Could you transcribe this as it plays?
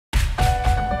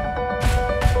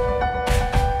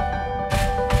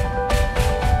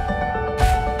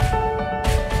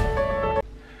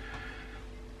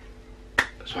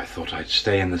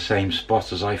stay in the same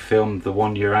spot as I filmed the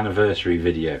 1-year anniversary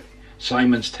video.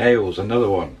 Simon's Tales, another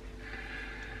one.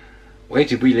 Where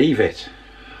did we leave it?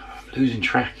 I'm losing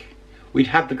track. We'd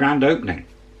had the grand opening.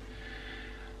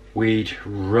 We'd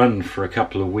run for a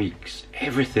couple of weeks.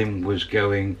 Everything was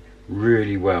going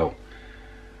really well.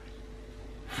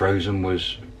 Frozen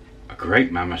was a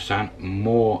great mama-san.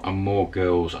 More and more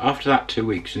girls, after that 2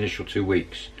 weeks, initial 2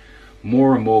 weeks,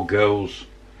 more and more girls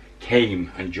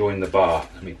came and joined the bar.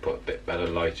 Let me put a bit better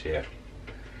light here,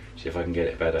 see if I can get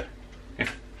it better.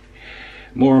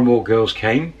 More and more girls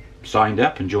came, signed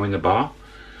up and joined the bar.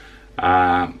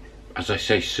 As I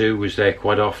say, Sue was there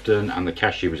quite often and the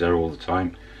cashier was there all the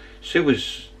time. Sue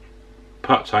was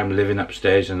part-time living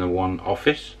upstairs in the one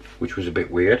office, which was a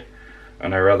bit weird,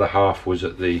 and her other half was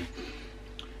at the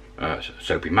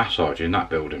soapy massage in that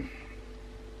building.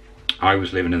 I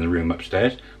was living in the room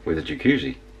upstairs with a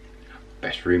jacuzzi.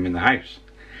 Best room in the house.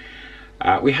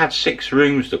 We had 6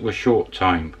 rooms that were short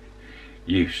time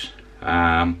use,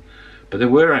 but there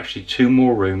were actually 2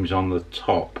 more rooms on the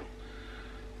top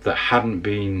that hadn't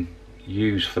been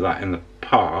used for that in the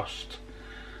past,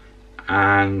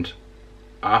 and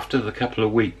after the couple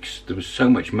of weeks there was so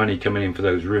much money coming in for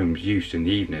those rooms used in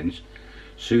the evenings.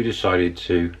 Sue decided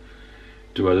to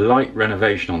do a light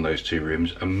renovation on those 2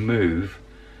 rooms and move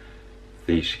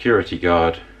the security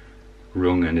guard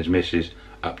Rung and his missus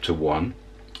up to 1,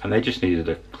 and they just needed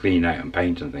to clean out and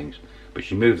paint and things, but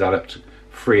she moved that up to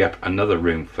free up another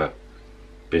room for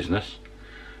business,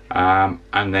 and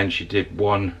then she did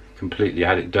one completely,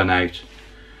 had it done out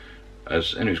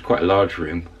and it was quite a large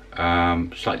room,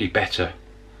 slightly better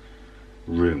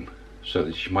room, so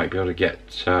that she might be able to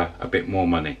get a bit more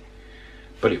money,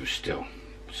 but it was still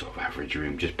sort of average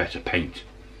room, just better paint.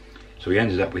 So we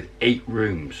ended up with 8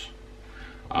 rooms.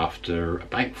 After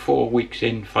about 4 weeks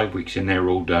in, 5 weeks in, they were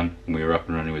all done and we were up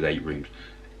and running with 8 rooms.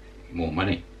 More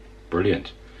money,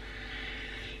 brilliant.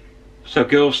 So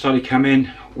girls started coming.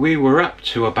 We were up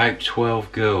to about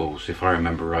 12 girls, if I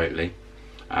remember rightly,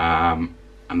 and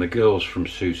the girls from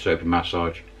Sue's Soapy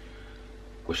Massage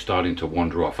were starting to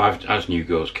wander off. As new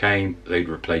girls came, they'd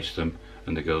replace them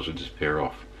and the girls would disappear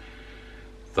off.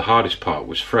 The hardest part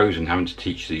was Frozen having to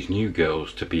teach these new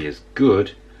girls to be as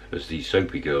good as these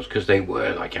soapy girls, because they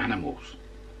were like animals.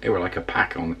 They were like a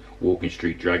pack on Walking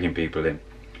Street, dragging people in.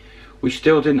 We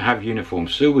still didn't have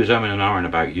uniforms. Sue was umming and ahhing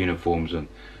about uniforms and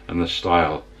the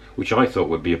style, which I thought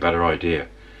would be a better idea,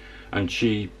 and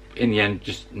she in the end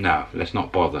just, no, let's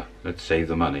not bother, let's save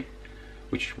the money.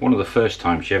 Which one of the first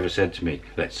times she ever said to me,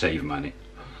 let's save money.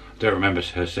 I don't remember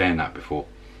her saying that before.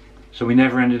 So we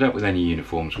never ended up with any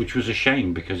uniforms, which was a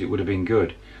shame, because it would have been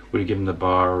good. Would have given the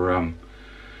bar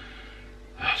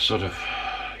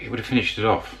it would have finished it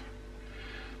off.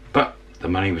 But the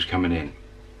money was coming in.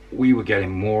 We were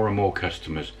getting more and more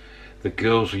customers. The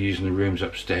girls were using the rooms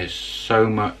upstairs so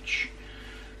much.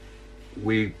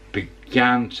 We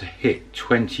began to hit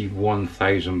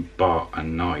 21,000 baht a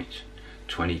night,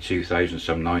 22,000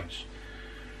 some nights,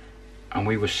 and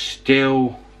we were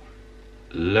still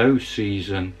low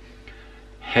season,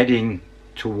 heading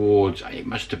towards, it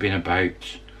must have been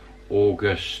about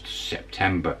August,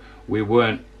 September. We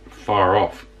weren't far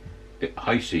off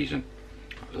high season.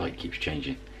 The light keeps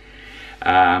changing.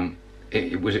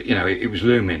 It was, you know, it was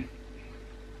looming.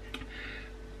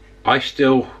 I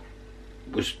still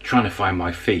was trying to find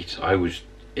my feet. I was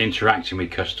interacting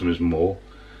with customers more,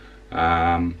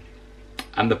 and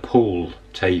the pool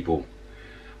table.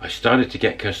 I started to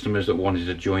get customers that wanted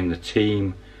to join the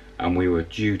team, and we were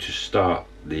due to start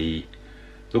the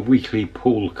weekly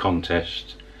pool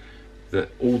contest that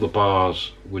all the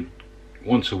bars would,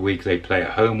 once a week they'd play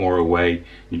at home or away.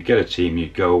 You'd get a team,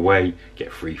 you'd go away,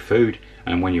 get free food,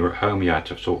 and when you were at home you had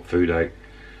to sort food out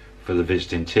for the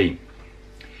visiting team.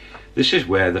 This is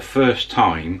where the first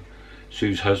time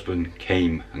Sue's husband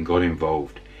came and got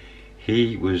involved.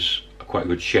 He was quite a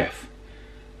good chef,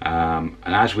 and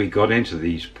as we got into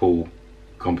these pool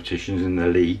competitions in the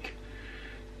league,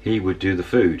 he would do the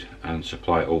food and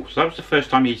supply it all. So that was the first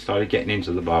time he started getting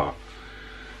into the bar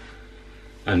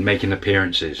and making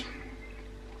appearances.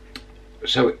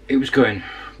 So it was going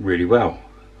really well.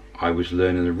 I was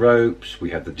learning the ropes. We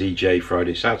had the DJ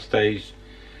Friday, Saturdays.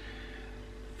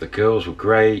 The girls were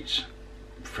great.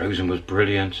 Frozen was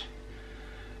brilliant.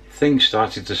 Things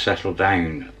started to settle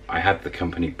down. I had the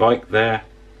company bike there,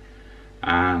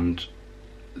 and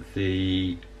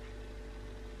I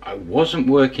wasn't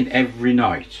working every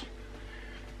night.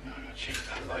 I'm gonna change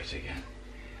that light again.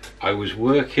 I was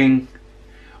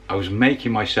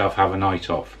making myself have a night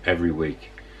off every week,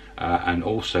 and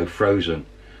also Frozen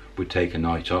would take a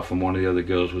night off and one of the other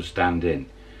girls would stand in.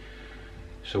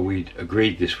 So we'd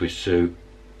agreed this with Sue.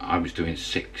 I was doing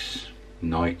 6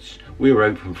 nights. We were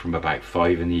open from about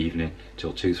 5 in the evening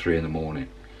till 2, 3 in the morning.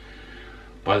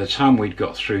 By the time we'd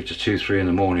got through to 2, 3 in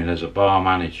the morning as a bar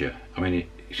manager, I mean,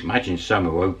 imagine some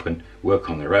who open, work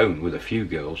on their own with a few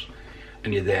girls,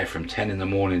 and you're there from 10 in the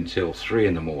morning till 3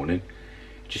 in the morning.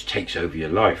 It just takes over your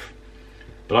life.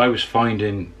 But I was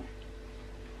finding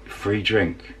free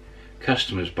drink,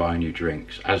 customers buying you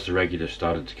drinks as the regulars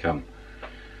started to come.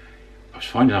 I was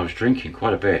finding I was drinking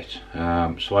quite a bit,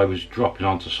 so I was dropping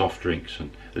onto soft drinks and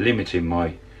limiting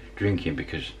my drinking,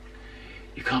 because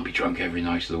you can't be drunk every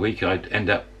night of the week. I'd end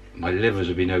up, my livers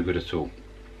would be no good at all.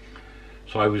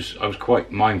 So I was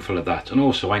quite mindful of that, and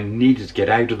also I needed to get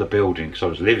out of the building, because I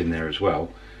was living there as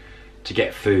well, to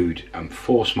get food and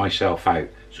force myself out.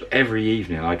 So every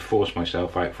evening I'd force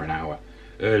myself out for an hour,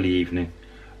 early evening,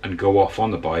 and go off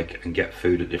on the bike and get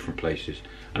food at different places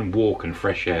and walk and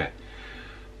fresh air.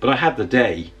 But I had the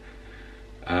day,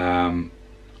 I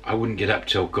wouldn't get up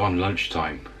till gone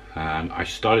lunchtime, and I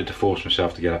started to force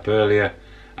myself to get up earlier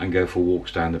and go for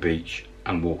walks down the beach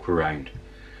and walk around.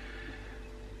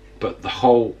 But the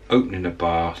whole opening a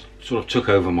bar sort of took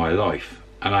over my life,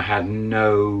 and I had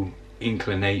no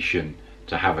inclination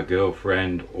to have a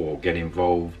girlfriend or get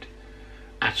involved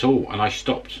at all, and I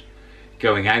stopped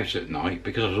going out at night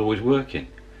because I was always working.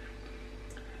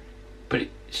 But it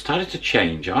started to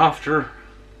change after,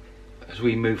 as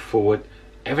we moved forward.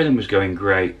 Everything was going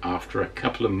great. After a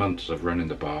couple of months of running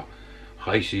the bar,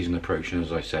 high season approaching,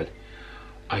 as I said,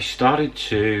 I started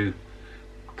to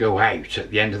go out at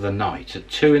the end of the night at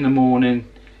 2 in the morning.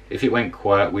 If it went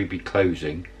quiet, we'd be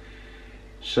closing,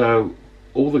 so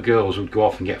all the girls would go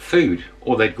off and get food,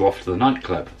 or they'd go off to the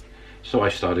nightclub. So I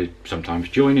started sometimes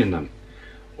joining them,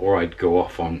 or I'd go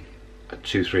off on at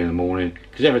 2, 3 in the morning,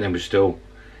 because everything was still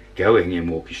going in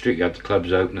Walkie Street. You had the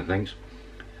clubs open and things,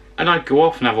 and I'd go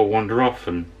off and have a wander off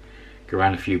and go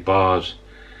around a few bars.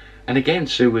 And again,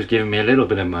 Sue was giving me a little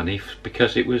bit of money,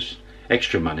 because it was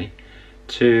extra money,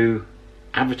 to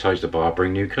advertise the bar,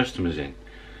 bring new customers in.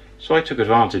 So I took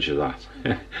advantage of that.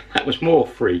 That was more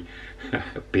free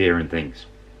beer and things.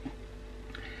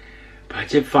 But I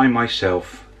did find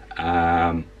myself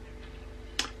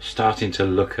starting to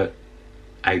look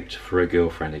out for a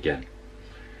girlfriend again.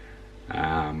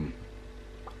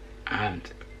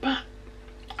 But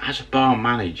as a bar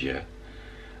manager,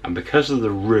 and because of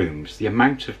the rooms, the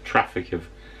amount of traffic of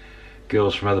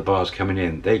girls from other bars coming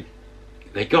in, they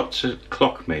got to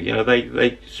clock me. You know,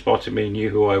 they spotted me, knew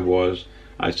who I was.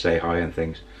 I'd say hi and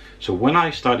things. So when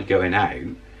I started going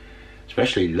out,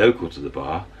 especially local to the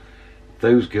bar,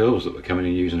 those girls that were coming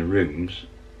and using the rooms,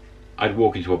 I'd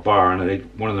walk into a bar and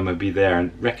one of them would be there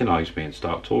and recognise me and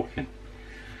start talking.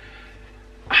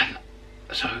 And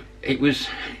so it was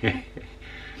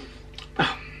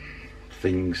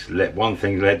one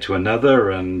thing led to another,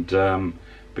 and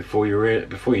before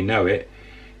you know it,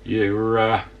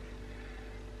 you're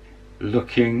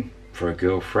looking for a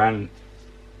girlfriend.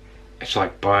 It's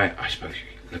like I suppose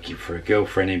looking for a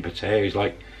girlfriend in Pattaya is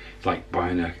like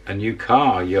buying a new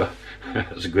car.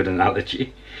 That's a good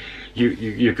analogy.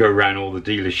 You go around all the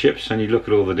dealerships and you look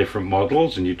at all the different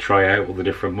models, and you try out all the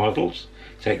different models,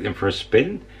 take them for a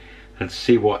spin, and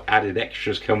see what added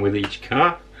extras come with each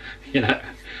car. You know,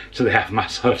 so they have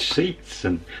massage seats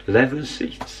and leather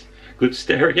seats, good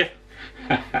stereo.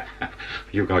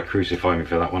 You're going to crucify me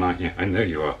for that one, aren't you? I know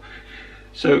you are.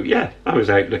 So yeah, I was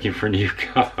out looking for a new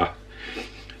car,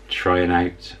 trying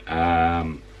out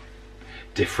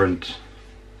different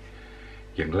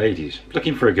young ladies,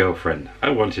 looking for a girlfriend. I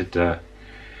wanted, but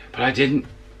I didn't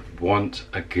want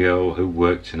a girl who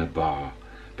worked in a bar,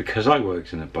 because I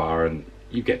worked in a bar and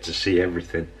you get to see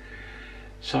everything.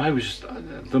 So I was,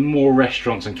 the more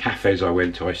restaurants and cafes I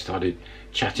went to, I started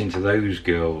chatting to those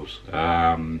girls,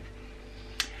 and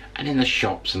in the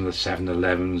shops and the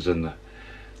 7-Elevens and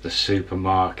the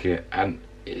supermarket, and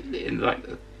in like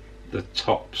the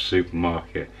top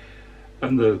supermarket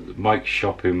and the Mike's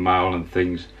shopping mall and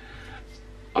things.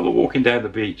 I was walking down the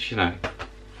beach, you know,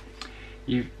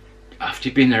 after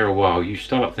you've been there a while, you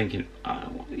start thinking,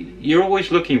 you're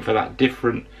always looking for that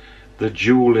different, the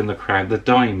jewel in the crown, the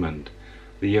diamond,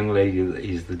 the young lady that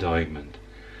is the diamond,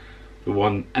 the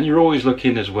one. And you're always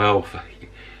looking as well for,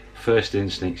 first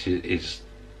instincts is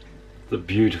the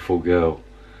beautiful girl,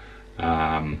 you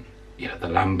know, the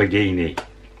Lamborghini,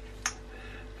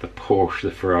 the Porsche,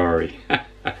 the Ferrari.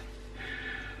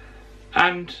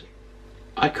 And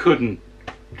I couldn't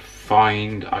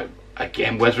find,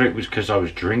 again, whether it was because I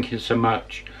was drinking so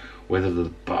much, whether the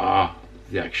bar,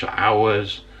 the actual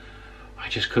hours, I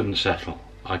just couldn't settle.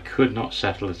 I could not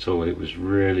settle at all. It was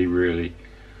really, really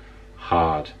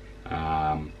hard.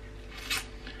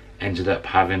 Ended up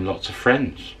having lots of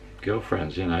friends,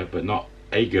 girlfriends, you know, but not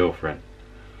a girlfriend.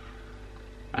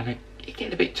 And it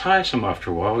get a bit tiresome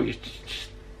after a while. You just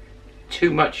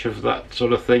too much of that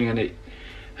sort of thing, and I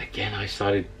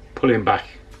started pulling back,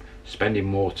 spending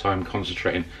more time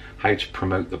concentrating how to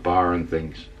promote the bar and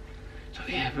things. So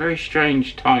yeah, very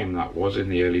strange time that was in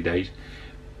the early days.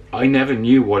 I never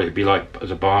knew what it'd be like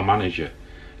as a bar manager.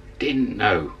 Didn't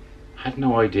know, had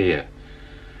no idea.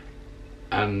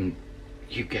 And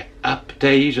you get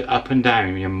days up and down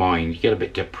in your mind. You get a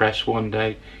bit depressed one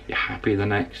day, you're happy the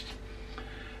next.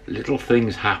 Little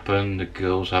things happen, the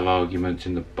girls have arguments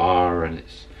in the bar, and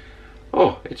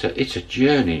it's a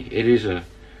journey.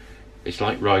 It's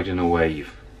like riding a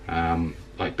wave,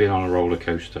 like being on a roller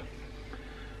coaster.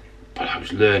 But I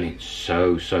was learning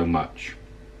so much.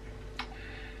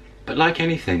 But like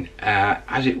anything,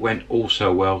 as it went all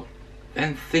so well,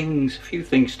 then a few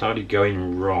things started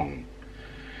going wrong.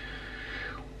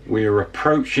 We were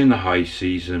approaching the high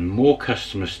season, more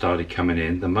customers started coming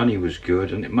in, the money was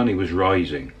good and the money was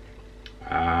rising.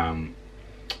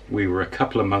 We were a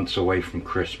couple of months away from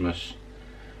Christmas,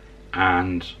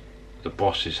 and the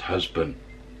boss's husband,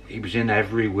 he was in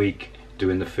every week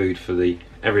doing the food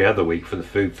every other week for the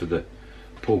food for the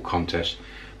pool contest,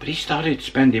 but he started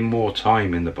spending more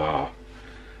time in the bar,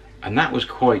 and that was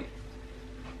quite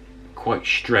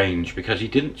strange because he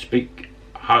didn't speak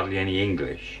hardly any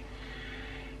English.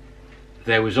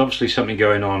 There was obviously something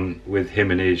going on with him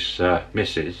and his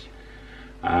missus.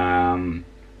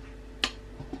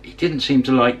 He didn't seem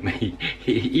to like me,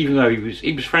 even though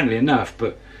he was friendly enough,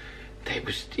 but it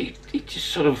just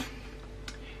sort of,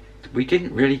 we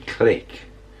didn't really click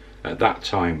at that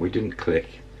time. We didn't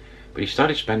click, but he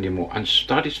started spending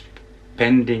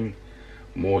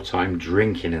more time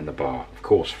drinking in the bar. Of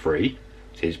course, free.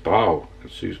 It's his bar,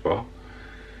 it's Sue's bar,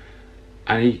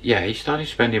 and he started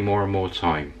spending more and more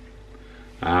time.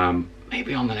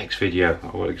 Maybe on the next video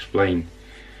I will explain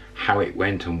how it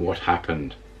went and what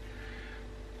happened.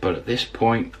 But at this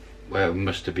point, well, it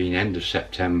must have been end of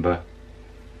September,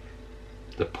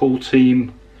 the pool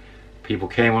team, people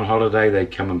came on holiday,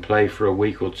 they'd come and play for a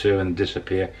week or two and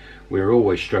disappear. We were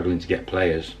always struggling to get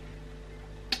players,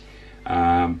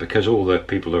 because all the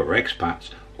people that were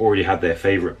expats already had their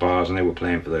favourite bars and they were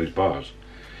playing for those bars.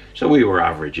 So we were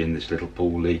average in this little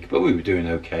pool league, but we were doing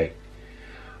okay.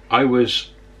 I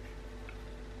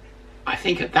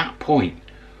think at that point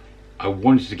I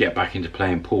wanted to get back into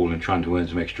playing pool and trying to earn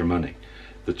some extra money.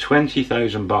 The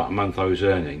 20,000 baht a month I was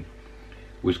earning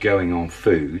was going on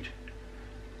food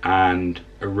and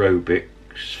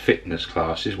aerobics, fitness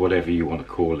classes, whatever you want to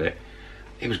call it.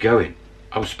 It was going.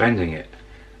 I was spending it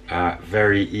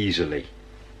very easily.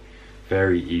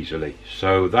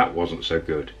 So that wasn't so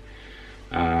good.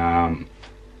 Come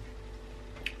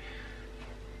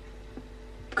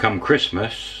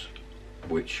Christmas,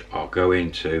 which I'll go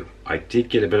into, I did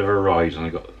get a bit of a rise and I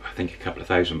got, I think, a couple of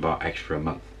thousand baht extra a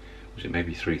month. Was it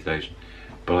maybe 3,000?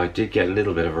 But I did get a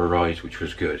little bit of a rise, which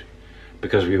was good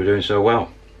because we were doing so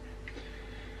well.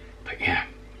 But yeah,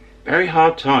 very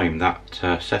hard time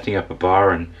that setting up a bar,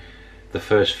 and the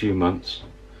first few months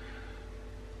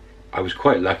I was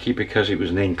quite lucky because it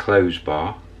was an enclosed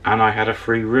bar and I had a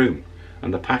free room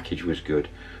and the package was good.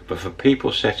 But for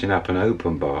people setting up an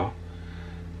open bar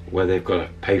where they've got to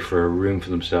pay for a room for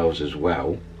themselves as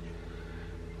well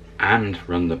and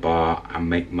run the bar and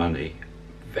make money,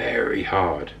 very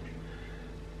hard.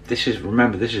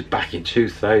 Remember, this is back in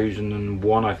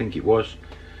 2001, I think it was,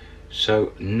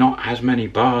 so not as many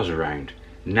bars around.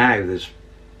 Now there's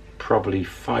probably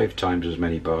 5 times as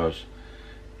many bars,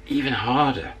 even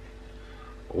harder.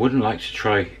 I wouldn't like to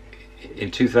try,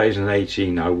 in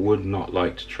 2018 I would not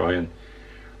like to try and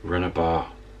run a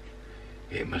bar.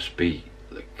 It must be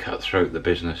cutthroat, the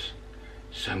business.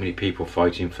 So many people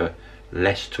fighting for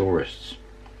less tourists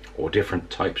or different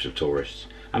types of tourists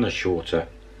and a shorter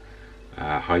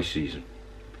high season.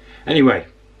 Anyway,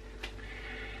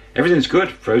 everything's good.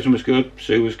 Frozen was good,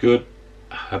 Sue was good,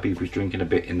 hubby was drinking a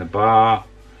bit in the bar.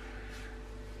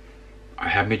 I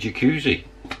had my jacuzzi.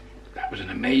 That was an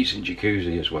amazing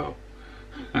jacuzzi as well.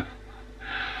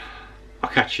 I'll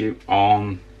catch you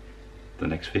on the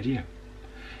next video.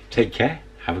 Take care,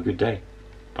 have a good day.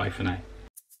 Bye for now.